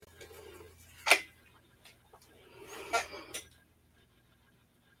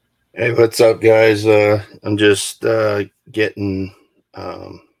Hey, what's up, guys? I'm just getting a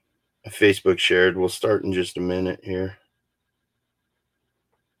Facebook shared. We'll start in just a minute here.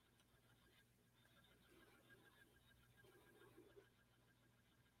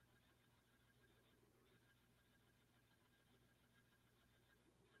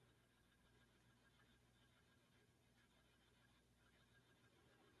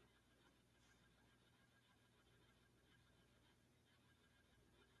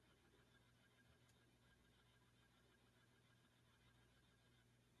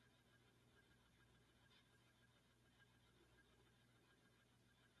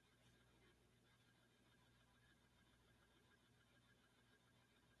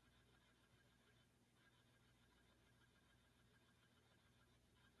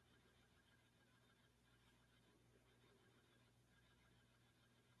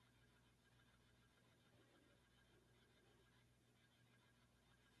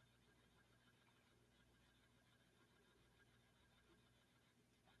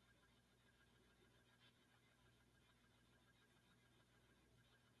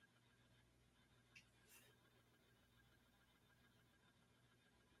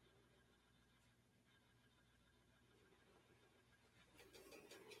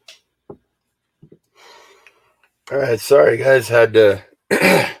 All right, sorry, guys, had to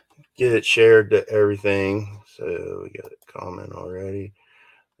get it shared to everything. So we got a comment already.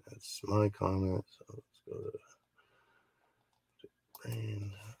 That's my comment. So let's go to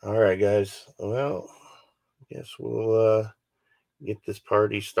Brain. All right, guys. Well, I guess we'll get this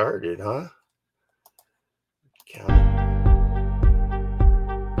party started, huh? Count.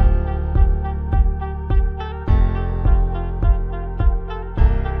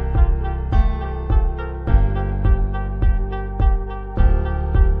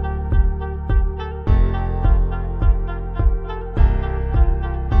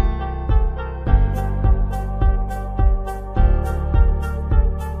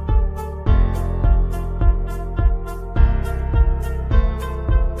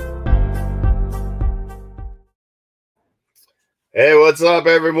 Hey, what's up,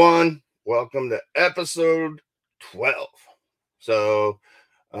 everyone? Welcome to episode 12. So,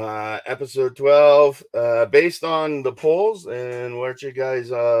 episode 12, based on the polls and what you guys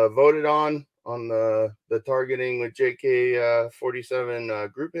voted on the Targeting with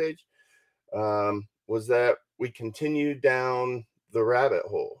JK-47 group page, was that we continued down the rabbit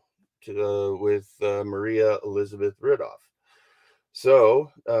hole with Maria Elizabeth Ridulph. So,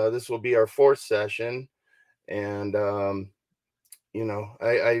 this will be our fourth session, and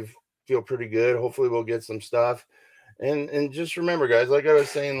I feel pretty good. Hopefully we'll get some stuff. And just remember, guys, like I was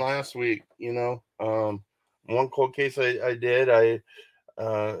saying last week, one cold case I did,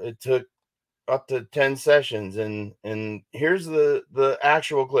 it took up to 10 sessions, and here's the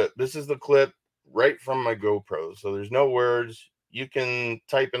actual clip. This is the clip right from my GoPro. So there's no words. You can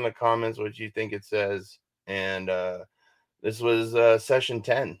type in the comments what you think it says. And this was session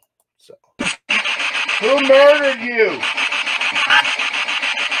 10. So who murdered you?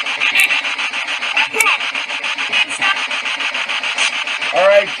 All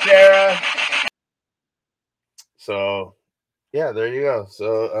right, Sarah. So, yeah, there you go.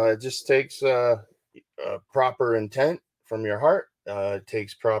 So it just takes proper intent from your heart. It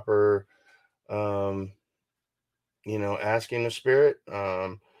takes proper, asking the spirit,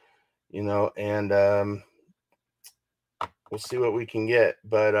 and we'll see what we can get.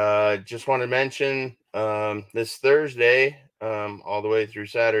 But just want to mention this Thursday, all the way through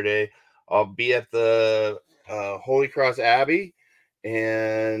Saturday, I'll be at the Holy Cross Abbey,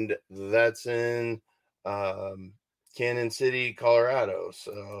 and that's in Cannon City, Colorado.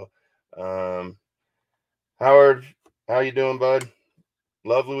 So, Howard, how you doing, bud?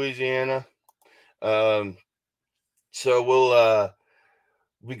 Love Louisiana. Um, so we'll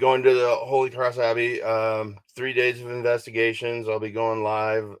be going to the Holy Cross Abbey. 3 days of investigations. I'll be going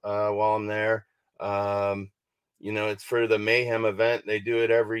live while I'm there. It's for the Mayhem event. They do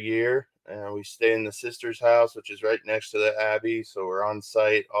it every year. We stay in the sister's house, which is right next to the Abbey. So we're on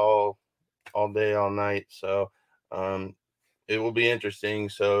site all day, all night. So it will be interesting.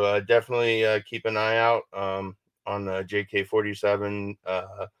 So definitely keep an eye out on the JK-47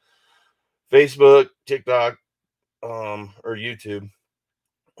 Facebook, TikTok, or YouTube.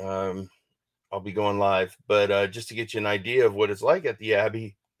 I'll be going live. But just to get you an idea of what it's like at the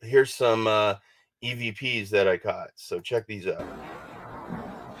Abbey, here's some EVPs that I caught. So check these out.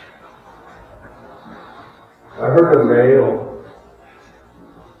 I heard a male.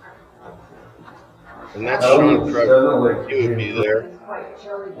 And that's Sean Crutch. He would be there.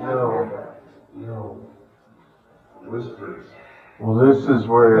 No. Whispers. Well, this is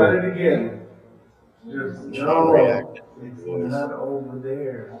where. Cut it again. Just Sean no. reacted It's to voice. not over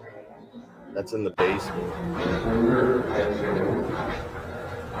there. That's in the basement.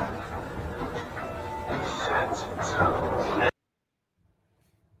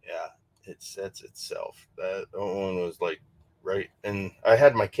 Yeah, it sets itself. That one was like right, and I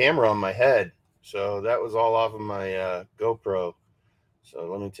had my camera on my head, so that was all off of my GoPro. So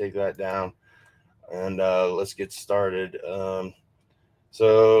let me take that down, and let's get started.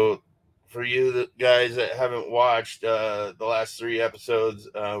 So for you guys that haven't watched the last 3 episodes,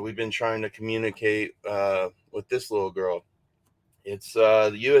 we've been trying to communicate with this little girl. It's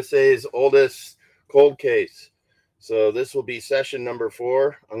the USA's oldest cold case. So this will be session number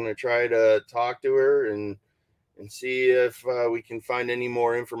 4. I'm going to try to talk to her and see if we can find any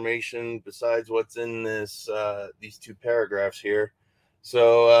more information besides what's in this these 2 paragraphs here.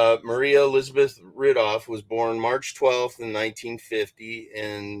 So Maria Elizabeth Ridulph was born March 12th in 1950,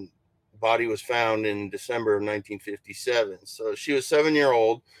 and body was found in December of 1957. So she was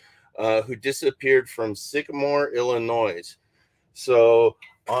 7-year-old who disappeared from Sycamore, Illinois. So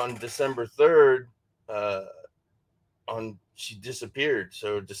on December 3rd, she disappeared.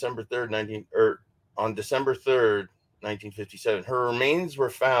 So on December 3rd, 1957, her remains were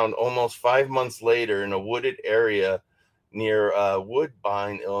found almost 5 months later in a wooded area near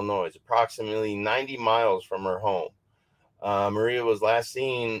Woodbine, Illinois, approximately 90 miles from her home. Maria was last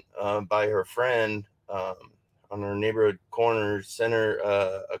seen by her friend on her neighborhood corner center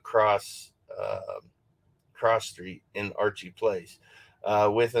across Cross Street in Archie Place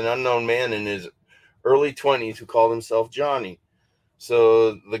with an unknown man in his early 20s who called himself Johnny.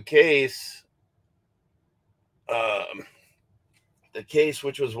 So the case,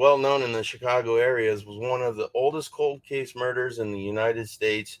 which was well known in the Chicago areas, was one of the oldest cold case murders in the United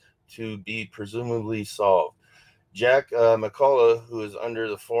States to be presumably solved. Jack McCullough, who is under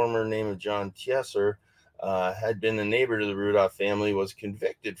the former name of John Tiesser, had been a neighbor to the Rudolph family, was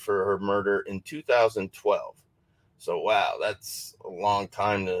convicted for her murder in 2012. So, wow, that's a long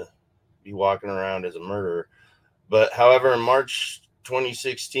time to be walking around as a murderer. But, however, in March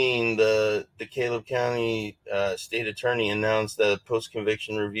 2016, the DeKalb County state attorney announced that a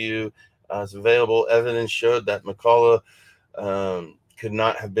post-conviction review as available evidence showed that McCullough could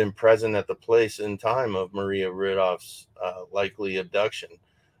not have been present at the place and time of Maria Ridulph's likely abduction.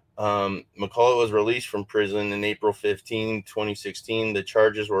 McCullough was released from prison in April 15, 2016. The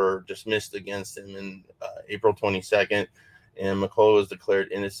charges were dismissed against him in April 22nd, and McCullough was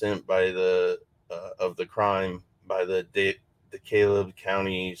declared innocent of the crime by the DeKalb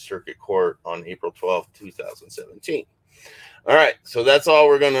County Circuit Court on April 12th, 2017. All right, so that's all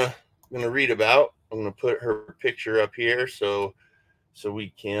we're gonna read about. I'm gonna put her picture up here so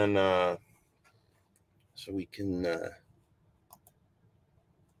we can let's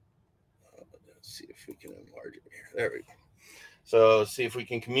see if we can enlarge it here. There we go. So see if we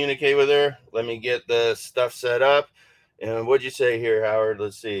can communicate with her. Let me get the stuff set up. And what'd you say here, Howard?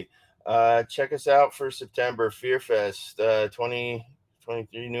 Let's see. Check us out for September Fear Fest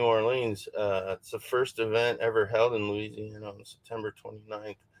 2023 New Orleans. It's the first event ever held in Louisiana on September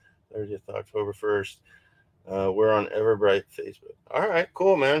 29th, 30th, October 1st. We're on Everbright Facebook. All right,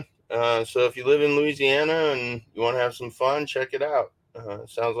 cool, man. So if you live in Louisiana and you want to have some fun, check it out.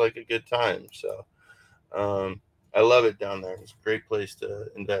 Sounds like a good time. So I love it down there. It's a great place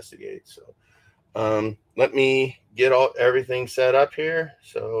to investigate. So let me get everything set up here.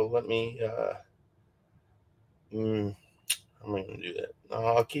 So let me how am I going to do that?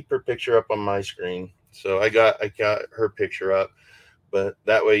 I'll keep her picture up on my screen. So I got her picture up, but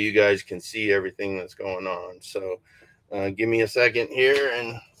that way you guys can see everything that's going on. So give me a second here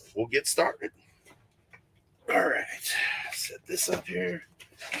and we'll get started. All right, set this up here.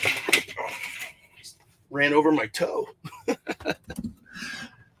 Ran over my toe.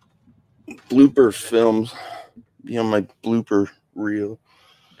 Blooper films. Be on my blooper reel.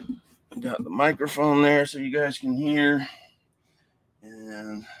 I got the microphone there so you guys can hear.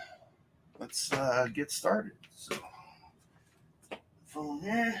 And let's get started. So, phone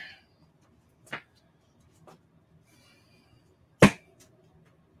there.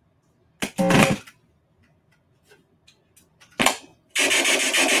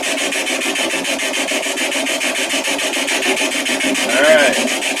 All right.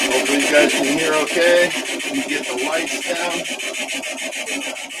 Hopefully you guys can hear okay. Let me get the lights down.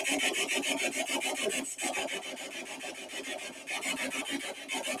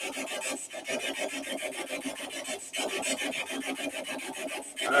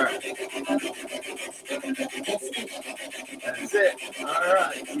 All right.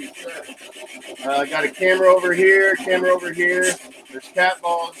 you sit. Got a camera over here, There's cat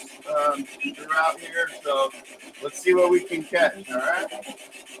balls throughout here, so let's see what we can catch, all right?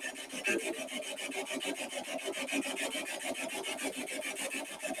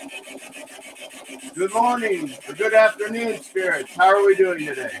 Good morning, or good afternoon, spirits. How are we doing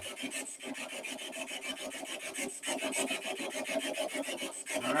today?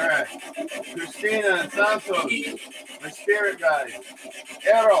 All right. Christina and Santos, my spirit guide.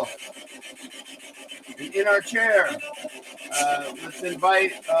 Errol, in our chair. Let's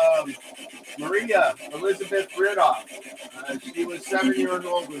invite Maria Elizabeth Ridulph. She was 7 years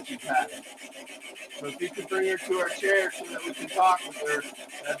old when she passed. So if you could bring her to our chair so that we can talk with her,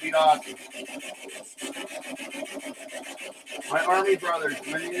 that'd be awesome. My Army brothers,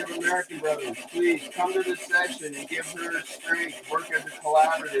 my Native American brothers, please come to this session and give her strength, work as a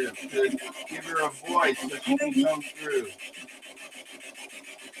collaborative to give her a voice so she can come through.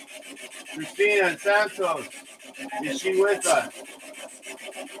 Christina and Santos, is she with us?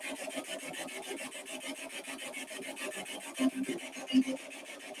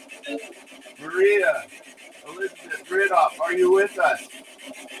 Maria Elizabeth Ridulph, are you with us?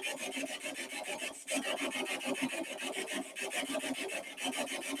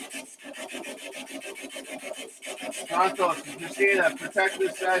 Santos and Christina, protect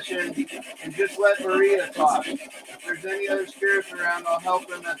this session and just let Maria talk. If there's any other spirits around, I'll help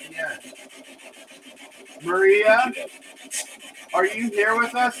them at the end. Maria, are you here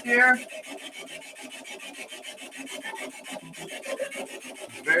with us, dear?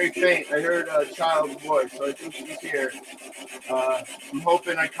 It's very faint. I heard a child's voice, so I think she's here. I'm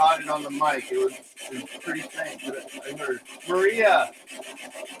hoping I caught it on the mic. It was pretty faint, but I heard. Maria,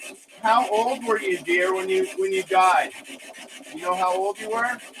 how old were you, dear, when you died? You know how old you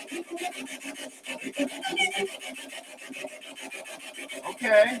were?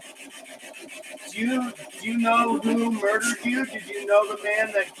 Okay. Do you know who murdered you? Did you know the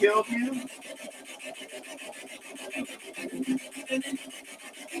man that killed you?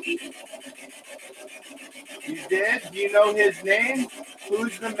 You did? Do you know his name?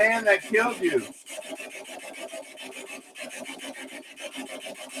 Who's the man that killed you?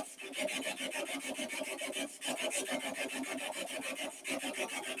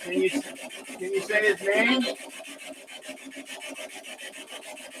 Can you say his name?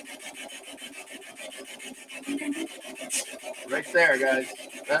 Right there, guys.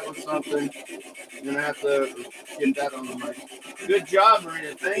 That was something. I'm gonna have to get that on the mic. Good job,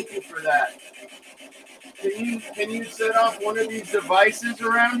 Maria. Thank you for that. Can you set off one of these devices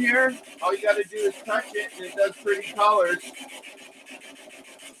around here? All you got to do is touch it, and it does pretty colors.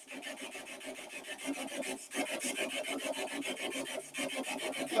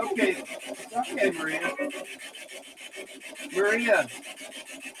 It's okay, Maria. Maria,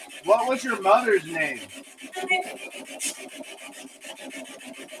 what was your mother's name?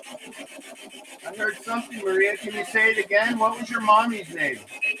 I heard something, Maria. Can you say it again? What was your mommy's name?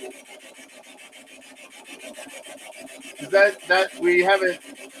 That we haven't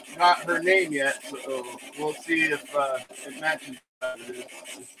got her name yet, so we'll see if it matches.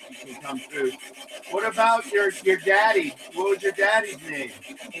 If you can come through. What about your daddy? What was your daddy's name?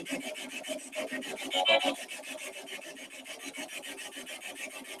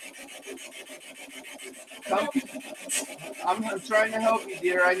 Come, I'm trying to help you,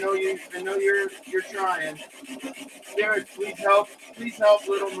 dear. I know you're trying. Spirits, please help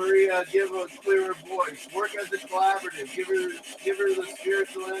little Maria give a clearer voice. Work as a collaborative. Give her the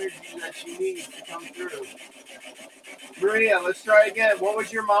spiritual energy that she needs to come through. Maria, let's try again. What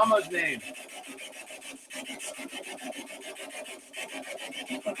was your mama's name?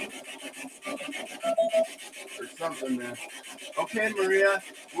 Or something, man. Okay, Maria.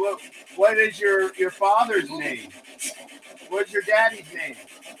 What is your father's name? What's your daddy's name?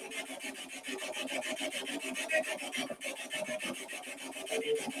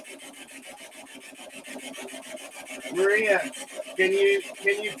 Maria, can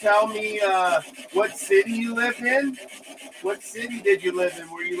you tell me what city you lived in? What city did you live in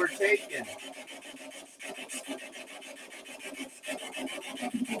where you were taken?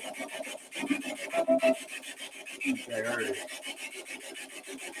 Okay, I heard it.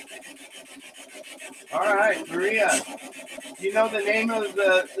 All right, Maria. Do you know the name of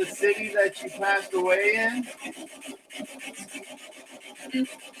the city that you passed away in?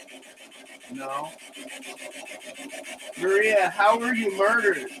 No. Maria, how were you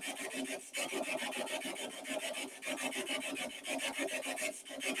murdered?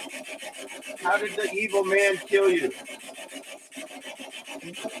 How did the evil man kill you?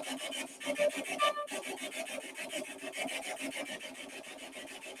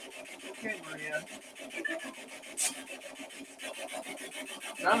 Maria.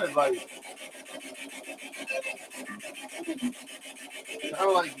 Sounded like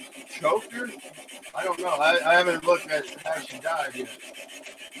choked her. I don't know. I haven't looked at how she died yet.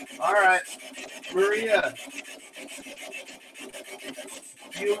 All right, Maria.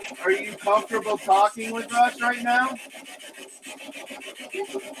 Are you comfortable talking with us right now?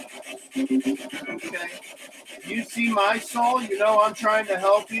 Okay. You see my soul. You know I'm trying to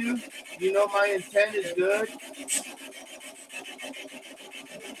help you. You know my intent is good.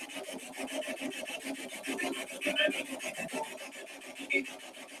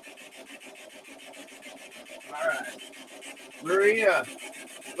 All right, Maria.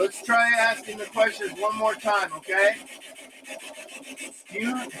 Let's try asking the questions one more time, okay? Do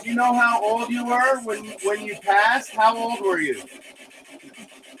you know how old you were when you passed? How old were you?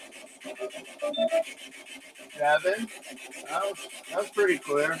 7. That was pretty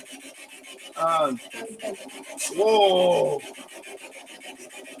clear. Whoa.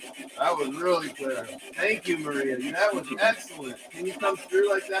 That was really clear. Thank you, Maria. That was excellent. Can you come through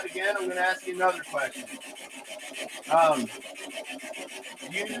like that again? I'm going to ask you another question.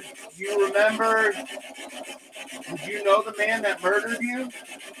 You remember, did you know the man that murdered you?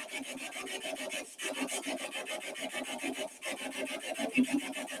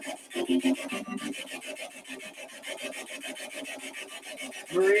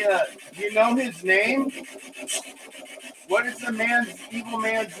 Maria, do you know his name? What is the evil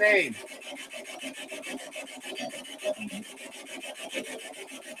man's name?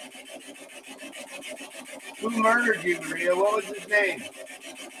 Who murdered you, Maria? What was his name?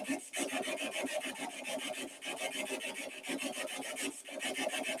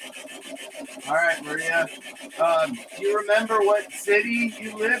 All right, Maria. Do you remember what city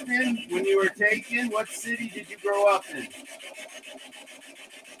you lived in when you were taken? What city did you grow up in?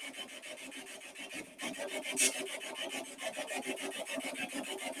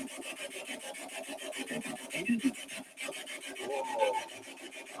 Whoa.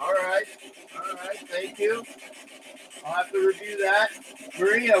 All right. Thank you. I'll have to review that.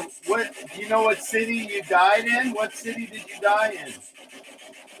 Maria, do you know what city you died in? What city did you die in?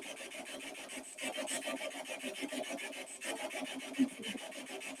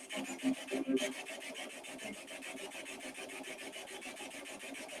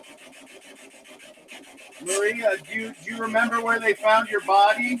 Maria, do you remember where they found your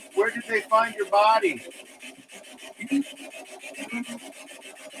body? Where did they find your body?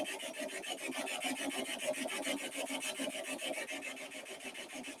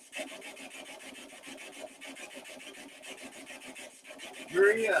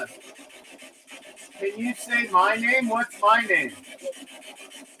 Maria, can you say my name? What's my name?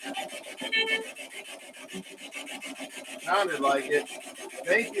 Sounded like it.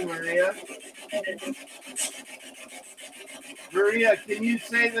 Thank you, Maria. Maria, can you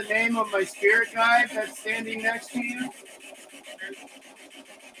say the name of my spirit guide that's standing next to you?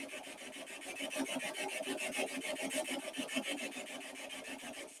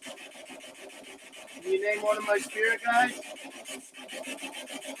 Can you name one of my spirit guides?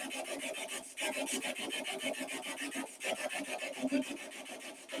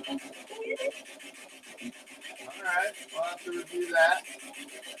 All right, I'll have to review that.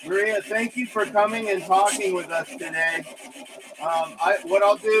 Maria, thank you for coming and talking with us today. What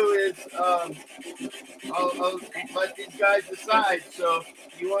I'll do is I'll let these guys decide. So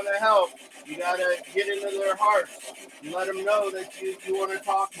if you want to help, you got to get into their hearts and let them know that you want to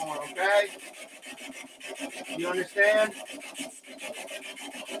talk more, okay? You understand?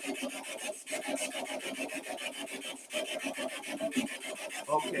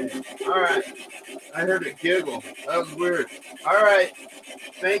 Okay. All right. I heard a giggle. That was weird. All right.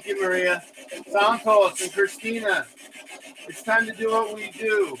 Thank you, Maria. Santos and Christina, it's time to do what we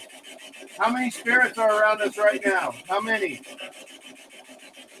do. How many spirits are around us right now? How many?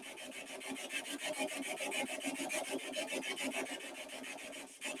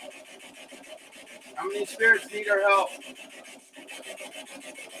 How many spirits need our help?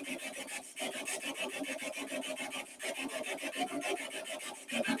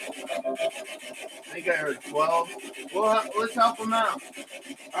 I think I heard 12. Let's help them out.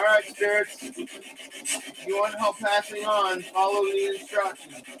 All right, spirits. If you want help passing on, follow the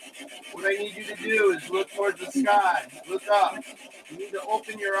instructions. What I need you to do is look towards the sky. Look up. You need to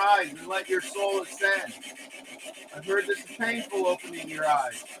open your eyes and let your soul ascend. I've heard this is painful opening your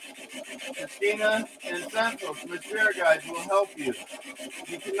eyes. Christina and Santos, my spirit guides, will help you. If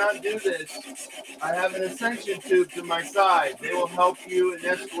you cannot do this, I have an ascension tube to my side. They will help you and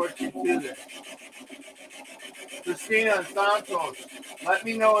escort you to this. Christina and Santos, let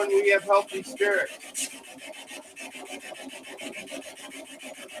me know when we have healthy spirits.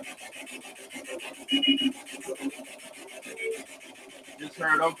 Just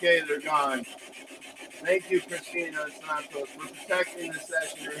heard, okay, they're gone. Thank you, Christina and Santos, for protecting this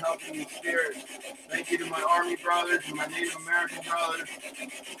session and helping me spirits. Thank you to my Army brothers and my Native American brothers,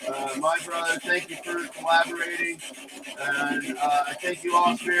 my brothers. Thank you for collaborating. And I thank you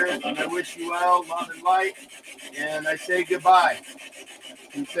all, spirits, and I wish you well, love and light. And I say goodbye.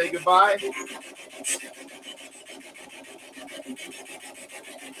 You say goodbye.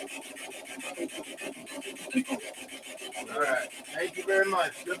 All right. Thank you very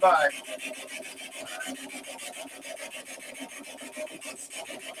much. Goodbye. And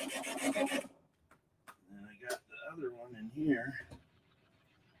I got the other one in here.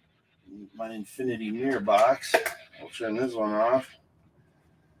 My infinity mirror box. I'll turn this one off.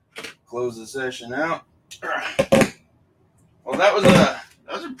 Close the session out. Well, that was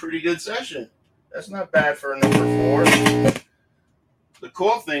a pretty good session. That's not bad for a number 4. The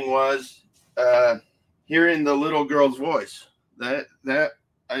cool thing was hearing the little girl's voice. That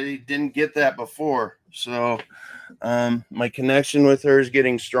I didn't get that before. So my connection with her is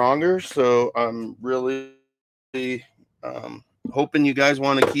getting stronger. So I'm really hoping you guys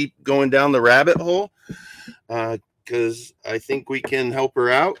want to keep going down the rabbit hole because I think we can help her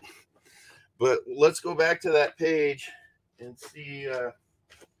out. But let's go back to that page and see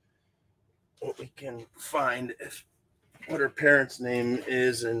what we can find, what her parents' name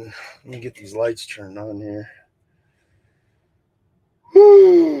is. And let me get these lights turned on here.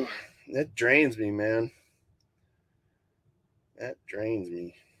 Whew, that drains me, man. That drains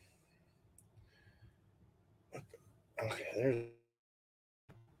me. Okay, there's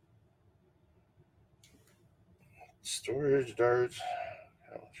storage darts.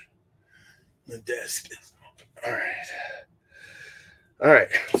 The desk. All right.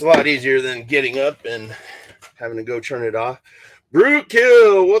 It's a lot easier than getting up and having to go turn it off. Brute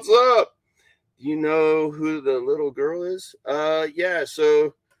Kill, what's up? Do you know who the little girl is? Yeah.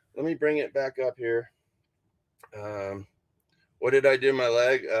 So let me bring it back up here. What did I do to my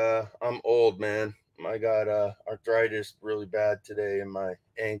leg? I'm old, man. I got arthritis really bad today in my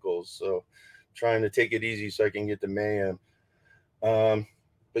ankles, so I'm trying to take it easy so I can get to mayhem.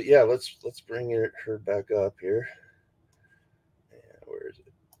 But yeah, let's bring her back up here. Where is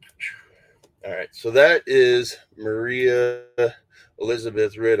it? All right, so that is Maria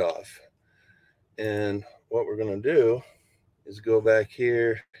Elizabeth Ridulph, and what we're gonna do is go back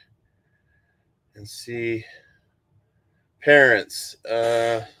here and see parents.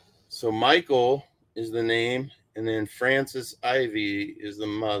 So Michael is the name, and then Frances Ivy is the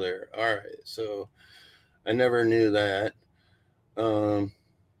mother. All right, so I never knew that.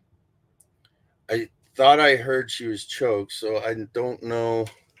 I thought I heard she was choked, so I don't know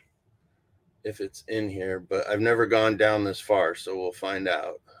if it's in here, but I've never gone down this far, so we'll find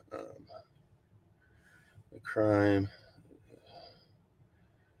out. The crime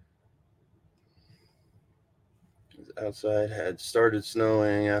outside had started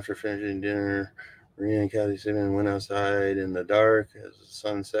snowing after finishing dinner. Maria and JK-47 went outside in the dark as the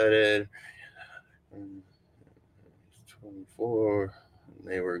sun set. 24, and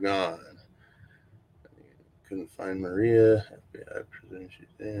they were gone. Couldn't find Maria. I presume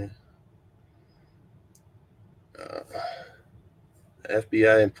she's there.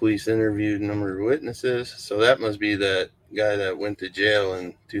 FBI and police interviewed a number of witnesses. So that must be that guy that went to jail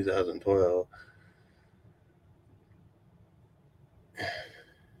in 2012.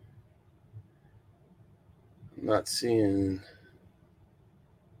 I'm not seeing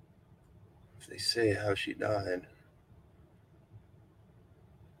if they say how she died.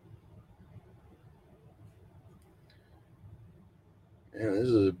 Man, this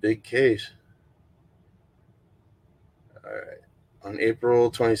is a big case. All right. On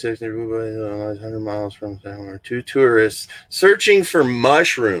April 26th, 100 miles from somewhere, 2 tourists searching for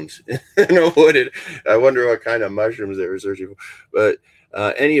mushrooms. I wonder what kind of mushrooms they were searching for. But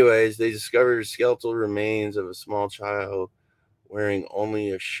anyways, they discovered skeletal remains of a small child wearing only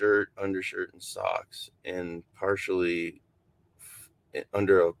a shirt, undershirt, and socks, and partially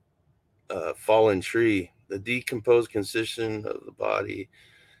under a fallen tree. The decomposed condition of the body,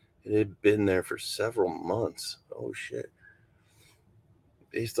 it had been there for several months. Oh, shit.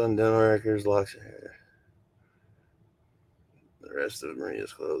 Based on dental records, locks and hair. The rest of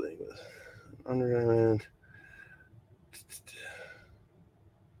Maria's clothing was undergarment.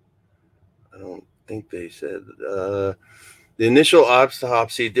 don't think they said. The initial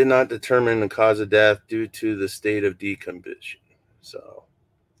autopsy did not determine the cause of death due to the state of decomposition. So,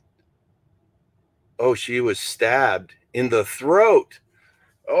 oh, she was stabbed in the throat.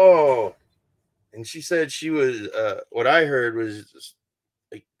 Oh, and she said she was. What I heard was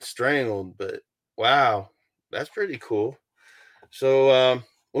like strangled, but wow, that's pretty cool. So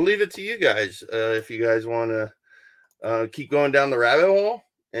we'll leave it to you guys if you guys want to keep going down the rabbit hole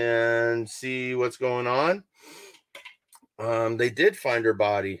and see what's going on. They did find her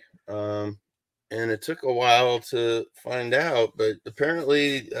body, and it took a while to find out, but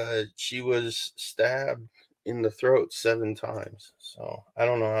apparently she was stabbed in the throat 7 times. So I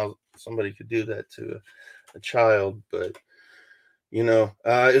don't know how somebody could do that to a child, but it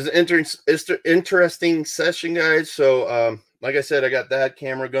was an interesting session, guys. So like I said, I got that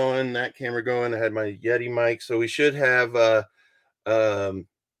camera going. I had my Yeti mic, so we should have um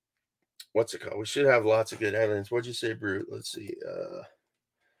what's it called, we should have lots of good evidence. What'd you say, Brute? Let's see.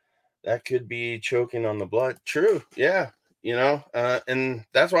 That could be choking on the blood. True. Yeah. And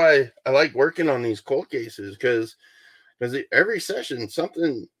that's why I like working on these cold cases, because every session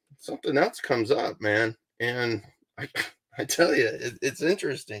something else comes up, man. And I, I tell you, it's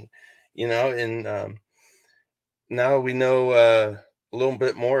interesting, and now we know a little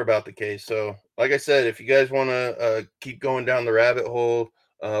bit more about the case. So, like I said, if you guys want to keep going down the rabbit hole,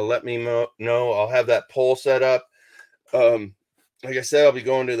 let me know. I'll have that poll set up. Um, like I said, I'll be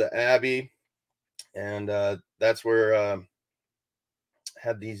going to the Abbey, and that's where I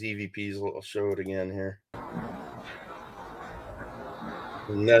had these EVPs. I'll show it again here.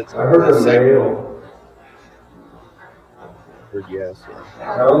 And that's I heard the a second. male. Yes, yeah.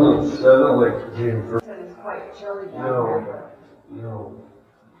 Sounded like it came from. No.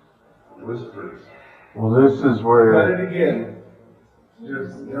 Whispers. Well, this is where. Cut it again.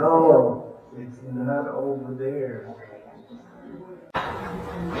 Just no. It's not over there.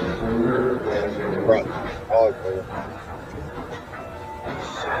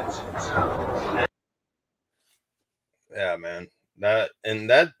 Yeah, man. That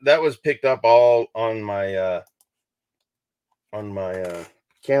was picked up all on my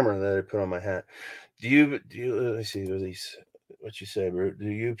camera that I put on my hat. Do you let me see what you say, bro? Do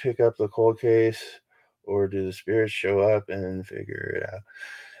you pick up the cold case, or do the spirits show up and figure it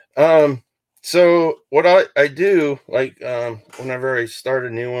out? So what I do, like whenever I start a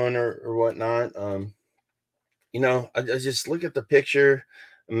new one or whatnot, I just look at the picture,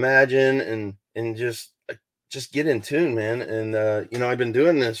 imagine, and just get in tune, man. And I've been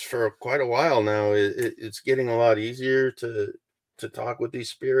doing this for quite a while now. It's getting a lot easier to talk with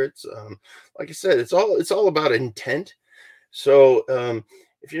these spirits. Like I said, it's all about intent. So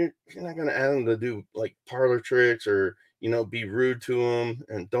if you're not gonna ask them to do like parlor tricks, or be rude to them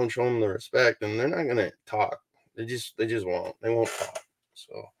and don't show them the respect, then they're not gonna talk. They just won't. They won't talk.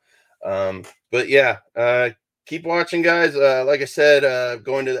 So, but yeah, keep watching, guys. Like I said,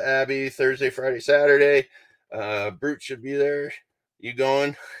 going to the Abbey Thursday, Friday, Saturday. Brute should be there. You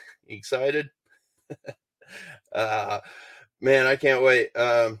going? You excited? uh, Man, I can't wait.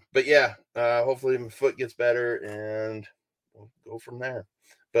 But yeah, hopefully my foot gets better, and we'll go from there.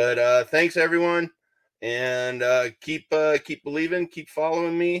 But thanks, everyone, and keep believing, keep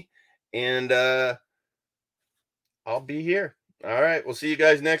following me, and I'll be here. All right, we'll see you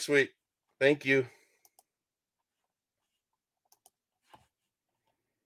guys next week. Thank you.